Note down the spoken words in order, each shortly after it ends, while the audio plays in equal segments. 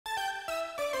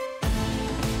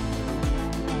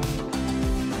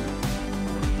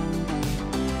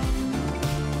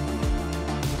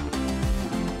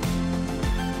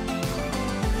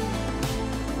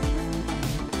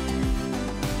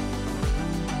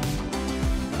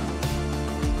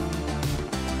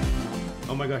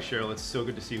Oh my gosh, Cheryl, it's so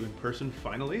good to see you in person,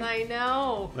 finally. I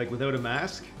know. Like without a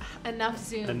mask. Enough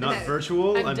Zooms. And not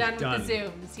virtual. I'm done with the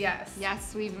Zooms, yes.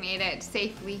 Yes, we've made it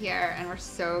safely here, and we're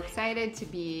so excited to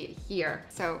be here.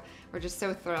 So we're just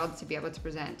so thrilled to be able to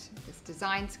present this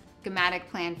design schematic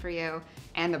plan for you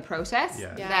and the process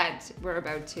that we're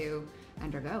about to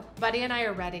undergo. Buddy and I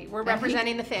are ready. We're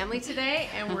representing the family today,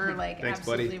 and we're like Thanks,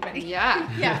 absolutely buddy. ready.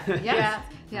 Yeah.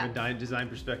 From a design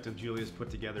perspective, Julia's put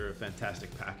together a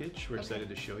fantastic package. We're excited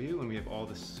to show you, and we have all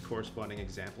this corresponding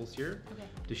examples here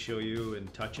to show you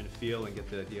and touch and feel and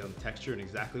get the idea on the texture and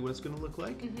exactly what it's going to look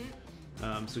like.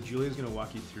 So Julia's going to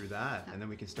walk you through that, and then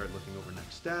we can start looking over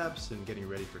next steps and getting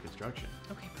ready for construction.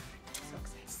 Okay, perfect. So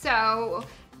excited. So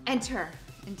enter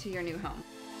into your new home.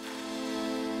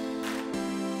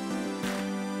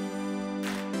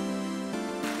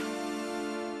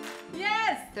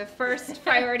 The first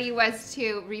priority was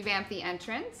to revamp the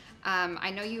entrance. I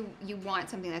know you want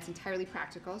something that's entirely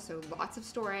practical, so lots of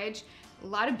storage, a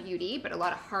lot of beauty, but a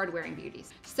lot of hard-wearing beauties.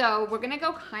 So we're gonna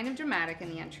go kind of dramatic in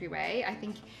the entryway. I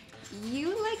think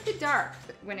you like the dark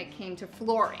when it came to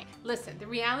flooring. Listen, the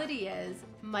reality is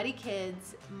muddy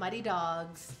kids, muddy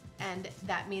dogs, and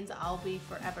that means I'll be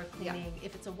forever cleaning.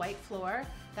 If it's a white floor,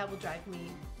 that will drive me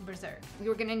berserk.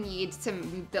 You're gonna need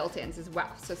some built-ins as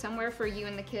well. So somewhere for you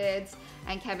and the kids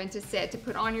and Kevin to sit, to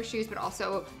put on your shoes, but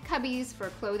also cubbies for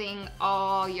clothing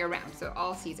all year round, so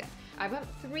all season. I've got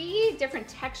 3 different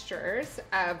textures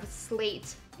of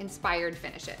slate-inspired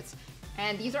finishes.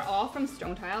 And these are all from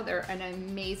stone tile. They're an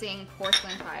amazing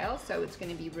porcelain tile, so it's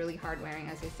gonna be really hard wearing,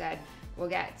 as I said. We'll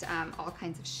get all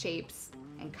kinds of shapes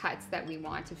and cuts that we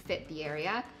want to fit the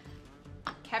area.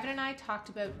 Kevin and I talked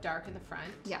about dark in the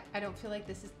front. Yeah. I don't feel like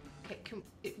this is,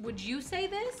 would you say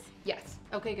this? Yes.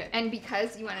 Okay, good. And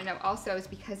because you want to know also is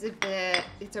because of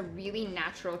it's a really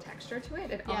natural texture to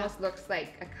it. It almost looks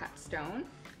like a cut stone.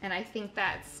 And I think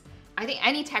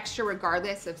any texture,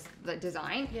 regardless of the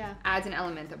design, adds an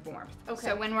element of warmth. Okay.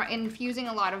 So when we're infusing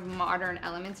a lot of modern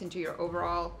elements into your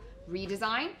overall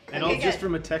redesign. And all just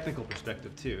from a technical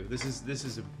perspective too. This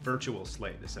is a virtual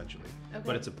slate essentially,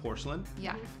 but it's a porcelain.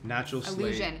 Yeah. Natural slate.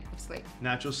 Illusion of slate.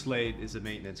 Natural slate is a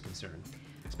maintenance concern,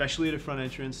 especially at a front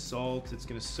entrance. Salt, it's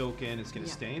going to soak in, it's going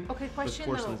to stain. Okay,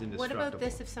 question though. What about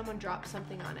this if someone drops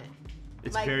something on it?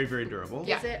 It's very, very durable.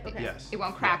 Yeah. Is it? Okay. Yes. It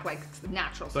won't crack like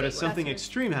natural slate. But if something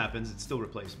extreme happens, it's still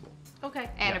replaceable. Okay.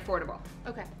 And affordable.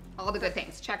 Okay. All the good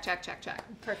things. Check, check, check, check.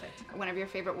 Perfect. One of your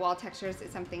favorite wall textures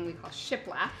is something we call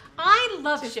shiplap. I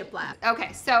love shiplap.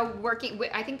 Okay, so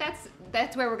I think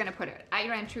that's where we're gonna put it. At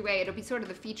your entryway, it'll be sort of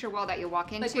the feature wall that you'll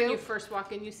walk into. Like when you first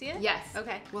walk in, you see it? Yes.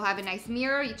 Okay. We'll have a nice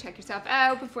mirror. You check yourself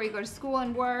out before you go to school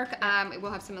and work.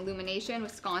 We'll have some illumination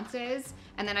with sconces,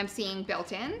 and then I'm seeing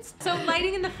built-ins. So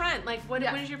lighting in the front, like what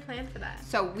is your plan for that?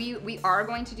 So we are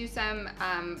going to do some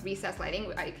recessed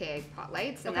lighting, aka pot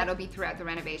lights, and that'll be throughout the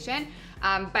renovation.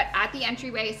 But at the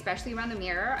entryway, especially around the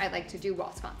mirror, I like to do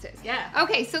wall sconces. Yeah.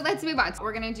 Okay, so let's move on. So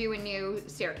we're gonna do a new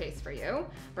staircase for you.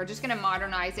 We're just gonna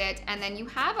modernize it, and then you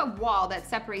have a wall that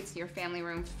separates your family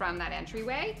room from that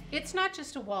entryway. It's not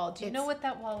just a wall. Do you know what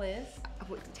that wall is?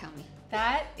 Tell me.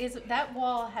 That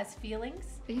wall has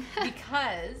feelings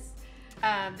because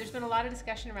there's been a lot of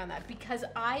discussion around that because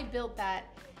I built that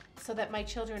so that my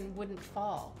children wouldn't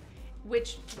fall,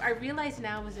 which I realize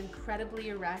now is incredibly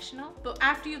irrational. But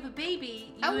after you have a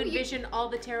baby, you envision all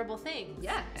the terrible things.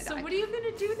 Yeah. So what are you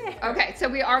gonna do there? Okay, so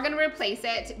we are gonna replace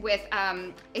it with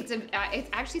it's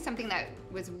actually something that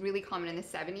was really common in the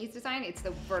 70s design. It's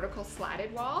the vertical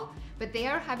slatted wall, but they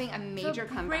are having a major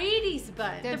comeback.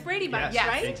 The Brady Bunch, yes,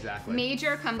 right? Exactly.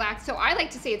 Major comeback. So I like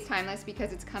to say it's timeless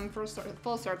because it's come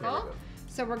full circle.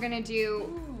 So we're gonna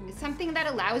do something that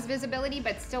allows visibility,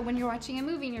 but still, when you're watching a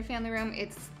movie in your family room,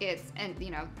 it's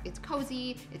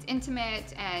cozy, it's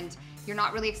intimate, and you're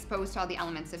not really exposed to all the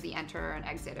elements of the enter and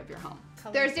exit of your home.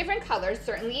 There's different colors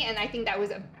certainly, and I think that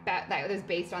was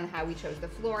based on how we chose the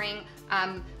flooring.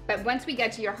 But once we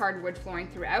get to your hardwood flooring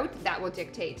throughout, that will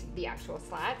dictate the actual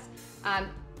slats.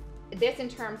 This, in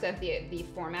terms of the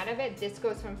format of it, this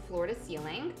goes from floor to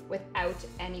ceiling without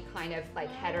any kind of like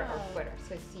header or footer.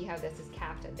 So see how this is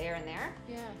capped at there and there?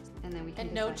 Yeah. And then we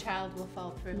can no child will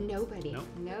fall through. Nobody. Nope.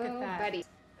 Nobody.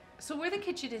 So where the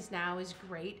kitchen is now is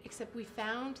great, except we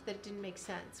found that it didn't make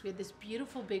sense. We had this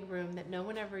beautiful big room that no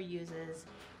one ever uses,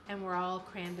 and we're all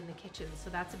crammed in the kitchen. So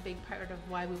that's a big part of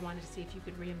why we wanted to see if you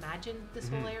could reimagine this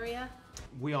whole area.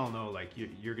 We all know like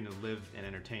you're gonna live and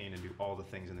entertain and do all the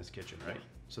things in this kitchen, right?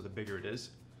 So the bigger it is,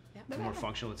 the more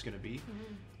functional it's gonna be.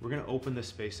 We're gonna open this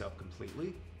space up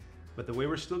completely, but the way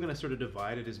we're still gonna sort of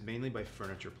divide it is mainly by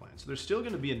furniture plan. So there's still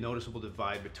gonna be a noticeable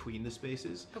divide between the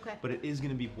spaces, but it is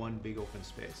gonna be one big open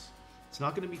space. It's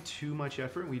not going to be too much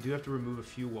effort. We do have to remove a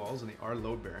few walls, and they are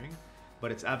load bearing, but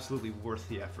it's absolutely worth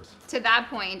the effort. To that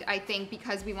point, I think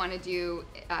because we want to do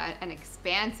an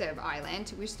expansive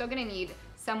island, we're still going to need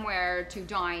somewhere to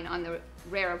dine on the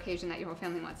rare occasion that your whole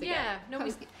family wants to get. Yeah, no,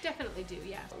 we definitely do,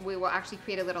 yeah. We will actually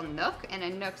create a little nook, and a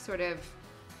nook sort of,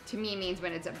 to me, means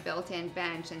when it's a built-in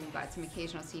bench and you've got some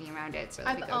occasional seating around it. So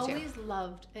I've always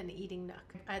loved an eating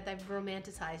nook. I've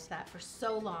romanticized that for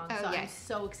so long, so I'm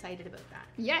so excited about that.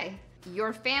 Yay.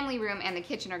 Your family room and the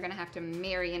kitchen are going to have to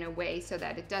marry in a way so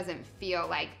that it doesn't feel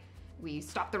like we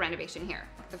stopped the renovation here.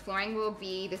 The flooring will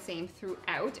be the same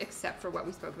throughout, except for what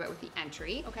we spoke about with the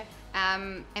entry. Okay.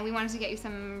 And we wanted to get you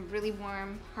some really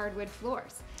warm hardwood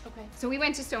floors. Okay. So we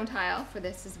went to stone tile for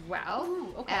this as well.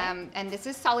 Ooh, okay. And this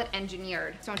is solid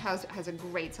engineered. Stone tile has a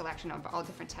great selection of all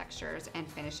different textures and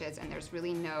finishes, and there's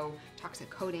really no toxic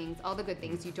coatings, all the good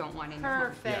things you don't want in your home.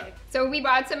 Perfect. Yeah. So we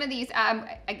bought some of these.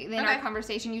 In our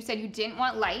conversation, you said you didn't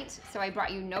want light, so I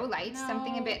brought you no light,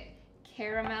 something a bit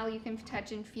caramel you can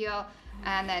touch and feel,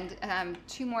 and then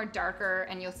 2 more darker,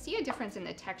 and you'll see a difference in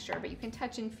the texture, but you can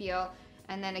touch and feel.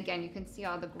 And then again, you can see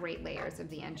all the great layers of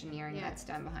the engineering that's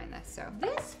done behind this. So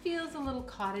this feels a little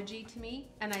cottagey to me,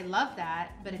 and I love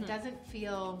that, but it doesn't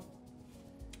feel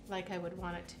like I would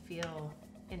want it to feel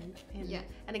in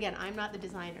and again, I'm not the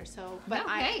designer, so but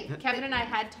Kevin and I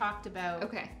had talked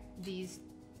about these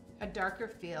a darker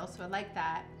feel, so I like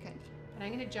that. Good. But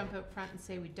I'm gonna jump up front and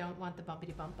say we don't want the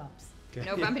bumpity bump bumps. Okay.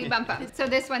 No bumpity bump bumps. So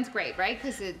this one's great, right?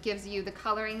 Because it gives you the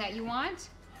coloring that you want.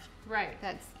 Right.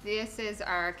 This is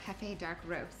our cafe dark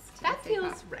roast. That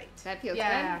feels right. That feels good.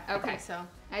 Okay. I think so.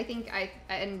 I think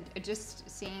and just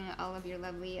seeing all of your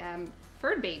lovely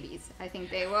fur babies, I think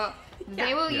they will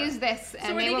use this. And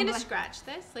so are they going to scratch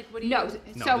this? Like, what do you? No.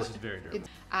 So this is very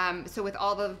durable. So with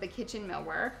all of the kitchen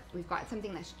millwork, we've got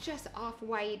something that's just off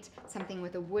white, something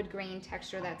with a wood grain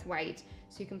texture that's white.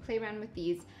 So you can play around with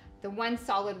these. The one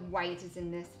solid white is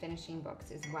in this finishing books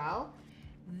as well.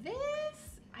 This,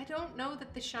 I don't know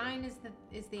that the shine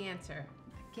is the answer.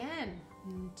 Again,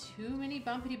 too many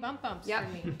bumpity bump bumps for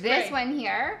me. This one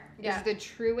here is the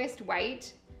truest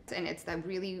white, and it's the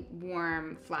really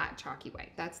warm, flat, chalky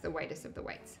white. That's the whitest of the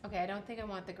whites. Okay, I don't think I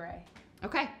want the gray.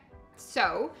 Okay,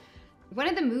 so one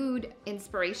of the mood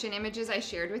inspiration images I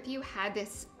shared with you had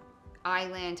this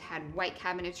island, had white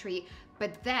cabinetry,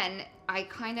 but then I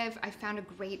found a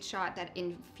great shot that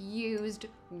infused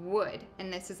wood,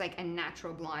 and this is like a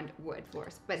natural blonde wood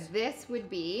floors. But this would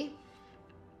be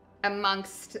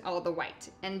amongst all the white.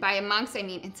 And by amongst, I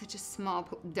mean in such a small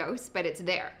dose, but it's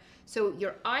there. So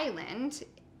your island,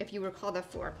 if you recall the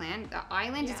floor plan, the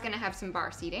island is gonna have some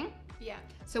bar seating. Yeah.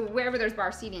 So wherever there's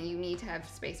bar seating, you need to have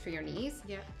space for your knees.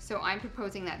 Yeah. So I'm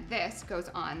proposing that this goes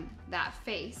on that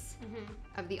face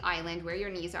of the island where your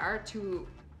knees are to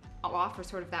offer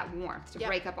sort of that warmth, to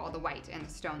break up all the white and the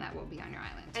stone that will be on your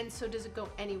island. And so does it go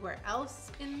anywhere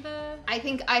else in the... I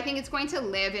think it's going to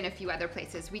live in a few other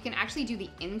places. We can actually do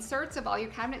the inserts of all your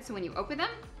cabinets, so when you open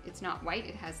them, it's not white,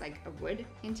 it has like a wood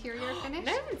interior finish.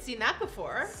 I haven't seen that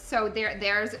before. So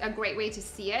there's a great way to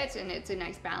see it, and it's a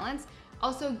nice balance.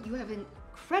 Also, you have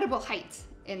incredible height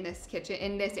in this kitchen,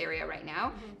 in this area right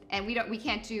now, and we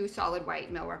can't do solid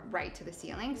white millwork right to the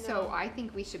ceiling. So I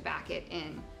think we should back it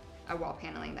in a wall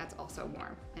paneling that's also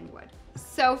warm and wood.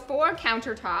 So for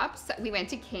countertops, we went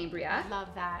to Cambria. Love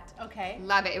that. Okay.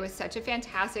 Love it. It was such a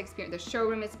fantastic experience. The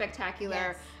showroom is spectacular.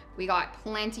 Yes. We got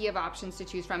plenty of options to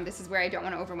choose from. This is where I don't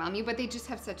want to overwhelm you, but they just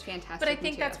have such fantastic But I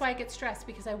think materials. that's why I get stressed,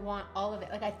 because I want all of it.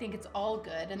 Like, I think it's all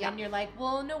good. And then you're like,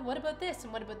 well, no, what about this?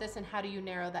 And what about this? And how do you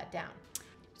narrow that down?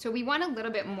 So we want a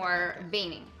little bit more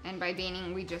veining. And by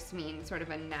veining, we just mean sort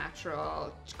of a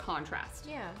natural contrast.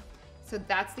 Yeah. So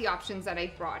that's the options that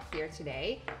I brought here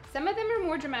today. Some of them are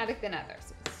more dramatic than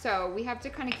others. So we have to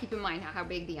kind of keep in mind how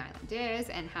big the island is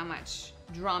and how much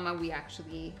drama we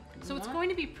actually So it's going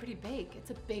to be pretty big.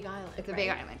 It's a big island. It's a big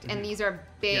island. And these are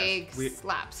big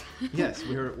slabs. Yes,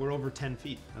 we're over 10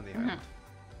 feet on the island.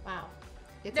 Wow.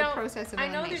 It's a process of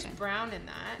elimination. I know there's brown in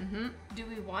that. Do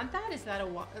we want that? Is that a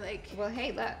like? Well,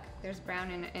 hey, look, there's brown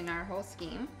in our whole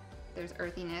scheme. There's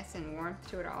earthiness and warmth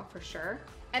to it all for sure.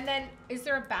 And then, is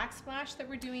there a backsplash that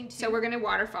we're doing too? So we're gonna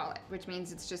waterfall it, which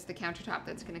means it's just the countertop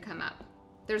that's gonna come up.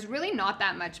 There's really not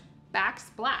that much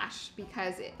backsplash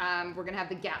because we're gonna have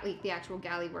the actual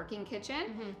galley working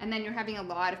kitchen, and then you're having a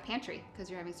lot of pantry because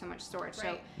you're having so much storage.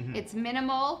 Right. So it's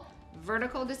minimal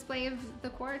vertical display of the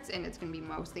quartz, and it's gonna be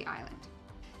mostly island.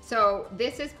 So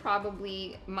this is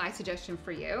probably my suggestion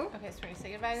for you. Okay, so we're gonna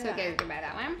say goodbye to So that. say goodbye to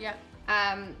that one. Yep.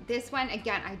 This one,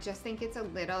 again, I just think it's a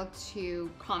little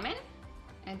too common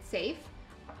and safe,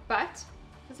 but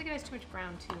Looks like it has too much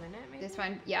brown too in it. Maybe? this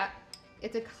one, yeah,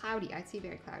 It's a cloudy. I see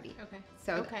very cloudy. Okay.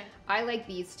 So I like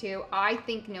these two. I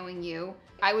think knowing you,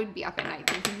 I would be up at night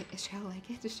thinking, is Cheryl like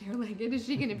it? Does Cheryl like it? Is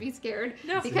she gonna be scared?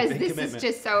 No. Because this is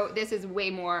just this is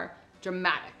way more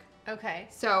dramatic. Okay.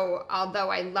 So although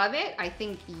I love it, I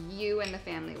think you and the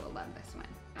family will love this one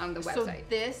on the website. So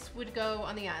this would go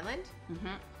on the island,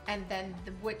 and then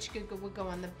would go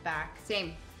on the back.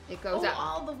 Same. It goes up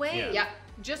all the way. Yeah.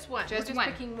 Just one. Just We're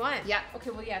one. Picking one. Yeah. Okay.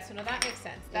 Well, yeah. So now that makes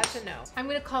sense. That's a no. I'm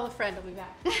gonna call a friend. I'll be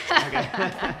back.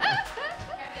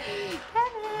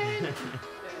 Kevin.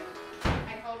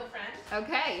 I called a friend,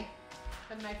 Okay.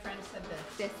 and my friend said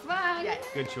this. This one. Yeah.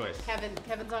 Good choice.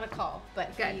 Kevin's on a call,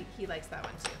 but Good. he likes that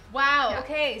one too. Wow. Yeah.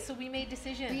 Okay. So we made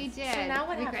decisions. We did. So now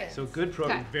what We great. happens? So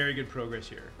very good progress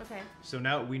here. Okay. So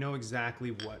now we know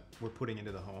exactly what we're putting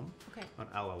into the home Okay. on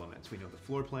all elements. We know the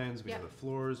floor plans, we know the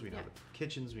floors, we know the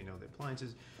kitchens, we know the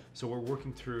appliances. So we're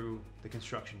working through the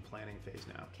construction planning phase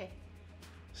now. Okay.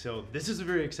 So this is a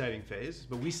very exciting phase,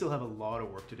 but we still have a lot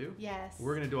of work to do. Yes.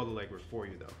 We're going to do all the legwork for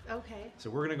you though. Okay. So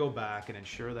we're going to go back and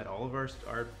ensure that all of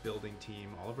our building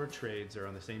team, all of our trades are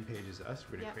on the same page as us.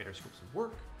 We're going to create our scopes of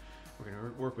work. We're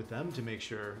going to work with them to make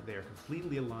sure they are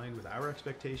completely aligned with our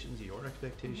expectations, your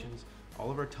expectations, all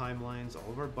of our timelines,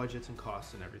 all of our budgets and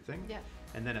costs and everything. Yeah.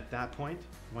 And then at that point,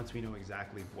 once we know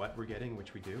exactly what we're getting,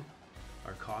 which we do,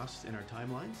 our costs and our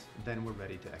timelines, then we're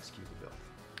ready to execute the build.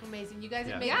 Amazing. You guys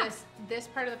have made this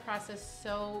part of the process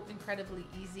so incredibly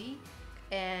easy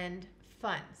and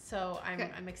fun. So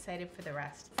I'm excited for the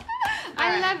rest.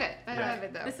 I love it. I love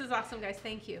it though. This is awesome, guys.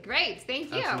 Thank you. Great.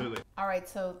 Thank you. Absolutely. All right.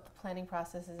 So the planning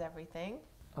process is everything.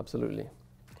 Absolutely.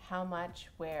 How much,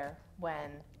 where, when,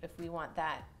 if we want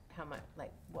that, how much,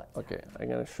 like what? Okay, I'm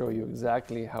gonna show you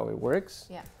exactly how it works.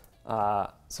 Yeah.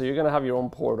 So you're gonna have your own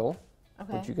portal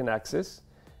Okay. that you can access,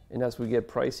 and as we get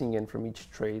pricing in from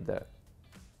each trade that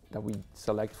we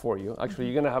select for you, actually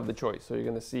you're gonna have the choice. So you're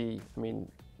gonna see, I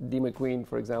mean, D. McQueen,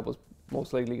 for example, is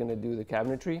most likely gonna do the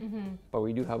cabinetry, but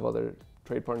we do have other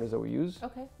trade partners that we use.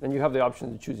 Okay. And you have the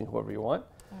option of choosing whoever you want.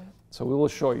 So we will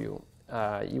show you.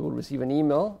 You will receive an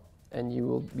email, and you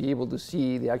will be able to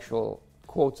see the actual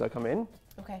quotes that come in.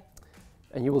 Okay.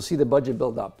 And you will see the budget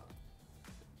build up,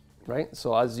 right?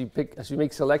 So as you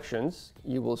make selections,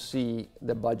 you will see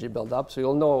the budget build up. So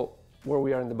you'll know where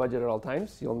we are in the budget at all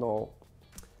times. You'll know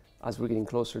as we're getting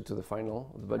closer to the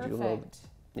final of the budget. Perfect. You'll know,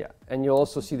 yeah, and you'll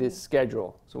also see the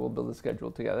schedule. So we'll build a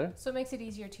schedule together. So it makes it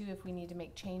easier too if we need to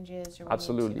make changes or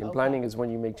Absolutely. And planning is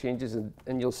when you make changes,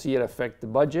 and you'll see it affect the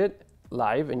budget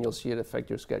live, and you'll see it affect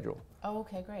your schedule. Oh,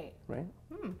 okay, great. Right?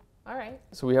 All right.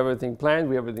 So we have everything planned,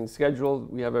 we have everything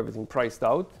scheduled, we have everything priced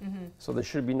out. So there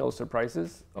should be no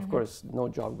surprises. Of course, no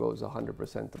job goes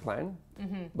 100% to plan,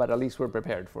 but at least we're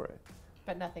prepared for it.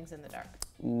 But nothing's in the dark.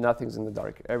 Nothing's in the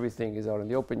dark. Everything is out in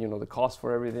the open. You know the cost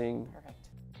for everything. Perfect.